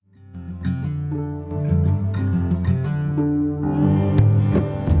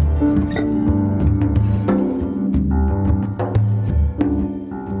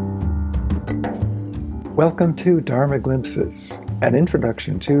Welcome to Dharma Glimpses, an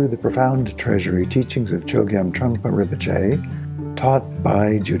introduction to the profound treasury teachings of Chogyam Trungpa Rinpoche, taught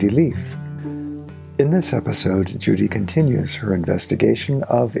by Judy Leaf. In this episode, Judy continues her investigation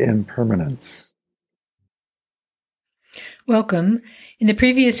of impermanence. Welcome. In the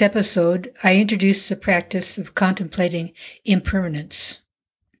previous episode, I introduced the practice of contemplating impermanence.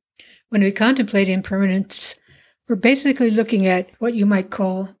 When we contemplate impermanence, we're basically looking at what you might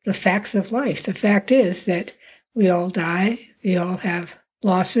call the facts of life. The fact is that we all die, we all have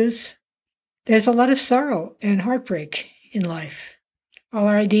losses. There's a lot of sorrow and heartbreak in life. All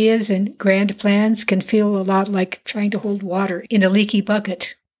our ideas and grand plans can feel a lot like trying to hold water in a leaky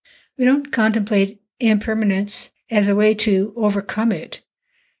bucket. We don't contemplate impermanence as a way to overcome it.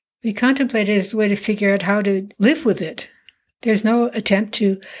 We contemplate it as a way to figure out how to live with it. There's no attempt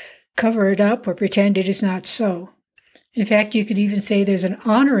to cover it up or pretend it is not so. In fact, you could even say there's an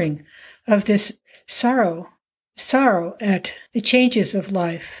honoring of this sorrow at the changes of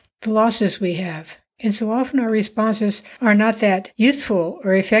life, the losses we have. And so often our responses are not that useful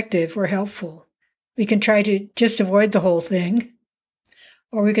or effective or helpful. We can try to just avoid the whole thing,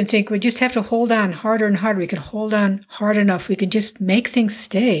 or we can think we just have to hold on harder and harder. We can hold on hard enough. We can just make things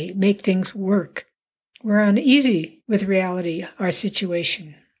stay, make things work. We're uneasy with reality, our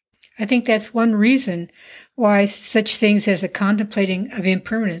situation. I think that's one reason why such things as a contemplating of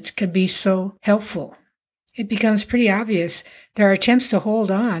impermanence can be so helpful. It becomes pretty obvious that our attempts to hold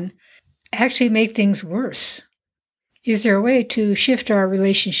on actually make things worse. Is there a way to shift our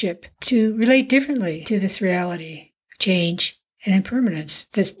relationship, to relate differently to this reality, change, and impermanence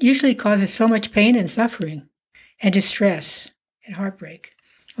that usually causes so much pain and suffering and distress and heartbreak?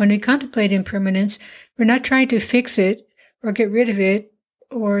 When we contemplate impermanence, we're not trying to fix it or get rid of it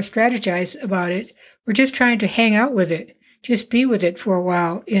or strategize about it. We're just trying to hang out with it, just be with it for a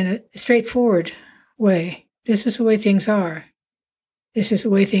while in a straightforward way. This is the way things are. This is the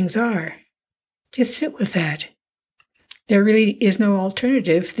way things are. Just sit with that. There really is no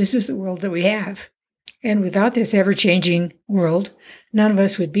alternative. This is the world that we have. And without this ever-changing world, none of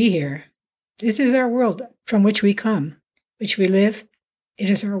us would be here. This is our world from which we come, which we live. It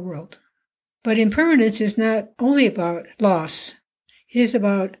is our world. But impermanence is not only about loss. It is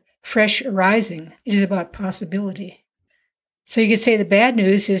about fresh arising. It is about possibility. So you could say the bad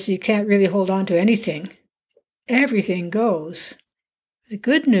news is you can't really hold on to anything. Everything goes. The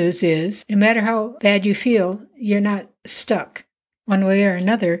good news is, no matter how bad you feel, you're not stuck. One way or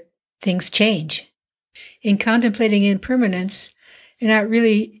another, things change. In contemplating impermanence, you're not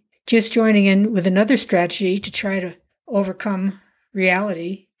really just joining in with another strategy to try to overcome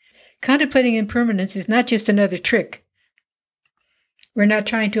reality. Contemplating impermanence is not just another trick. We're not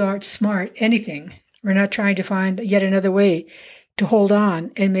trying to outsmart anything. We're not trying to find yet another way to hold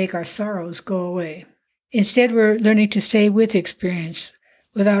on and make our sorrows go away. Instead, we're learning to stay with experience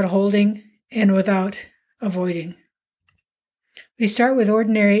without holding and without avoiding. We start with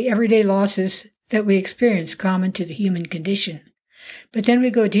ordinary, everyday losses that we experience common to the human condition. But then we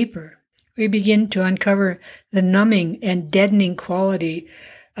go deeper. We begin to uncover the numbing and deadening quality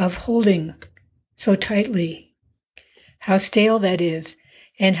of holding so tightly, how stale that is,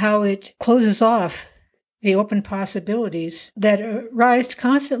 and how it closes off the open possibilities that arise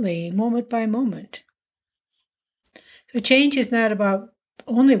constantly, moment by moment. So change is not about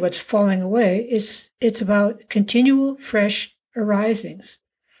only what's falling away, it's about continual, fresh arisings.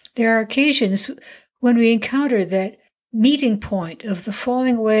 There are occasions when we encounter that meeting point of the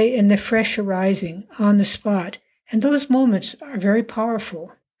falling away and the fresh arising on the spot, and those moments are very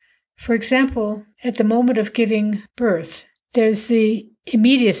powerful. For example, at the moment of giving birth, there's the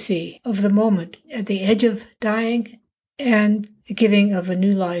immediacy of the moment at the edge of dying and the giving of a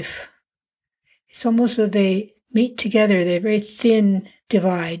new life. It's almost as though they meet together, they're very thin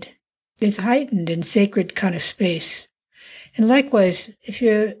divide. It's a heightened and sacred kind of space. And likewise, if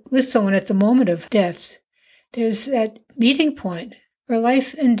you're with someone at the moment of death, there's that meeting point where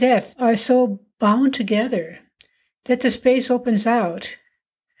life and death are so bound together that the space opens out.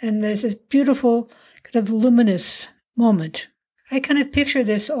 And there's this beautiful kind of luminous moment. I kind of picture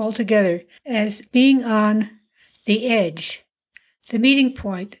this all together as being on the edge, the meeting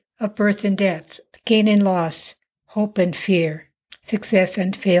point of birth and death, gain and loss, hope and fear, success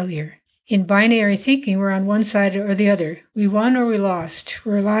and failure. In binary thinking, we're on one side or the other. We won or we lost.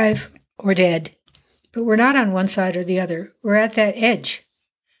 We're alive or dead. But we're not on one side or the other. We're at that edge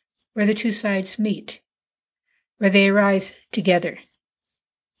where the two sides meet, where they arise together.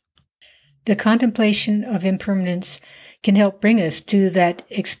 The contemplation of impermanence can help bring us to that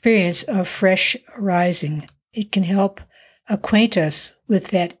experience of fresh arising. It can help acquaint us with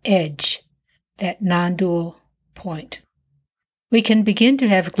that edge, that non-dual point. We can begin to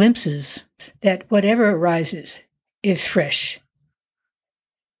have glimpses that whatever arises is fresh.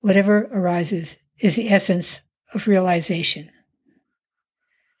 Whatever arises is the essence of realization.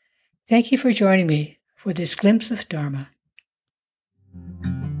 Thank you for joining me for this glimpse of Dharma.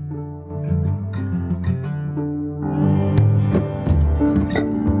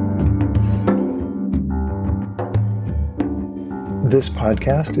 This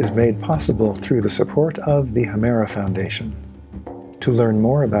podcast is made possible through the support of the Hemera Foundation. To learn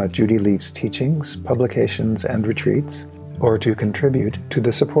more about Judy Leaf's teachings, publications, and retreats, or to contribute to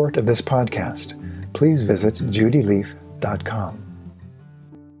the support of this podcast, please visit judyleaf.com.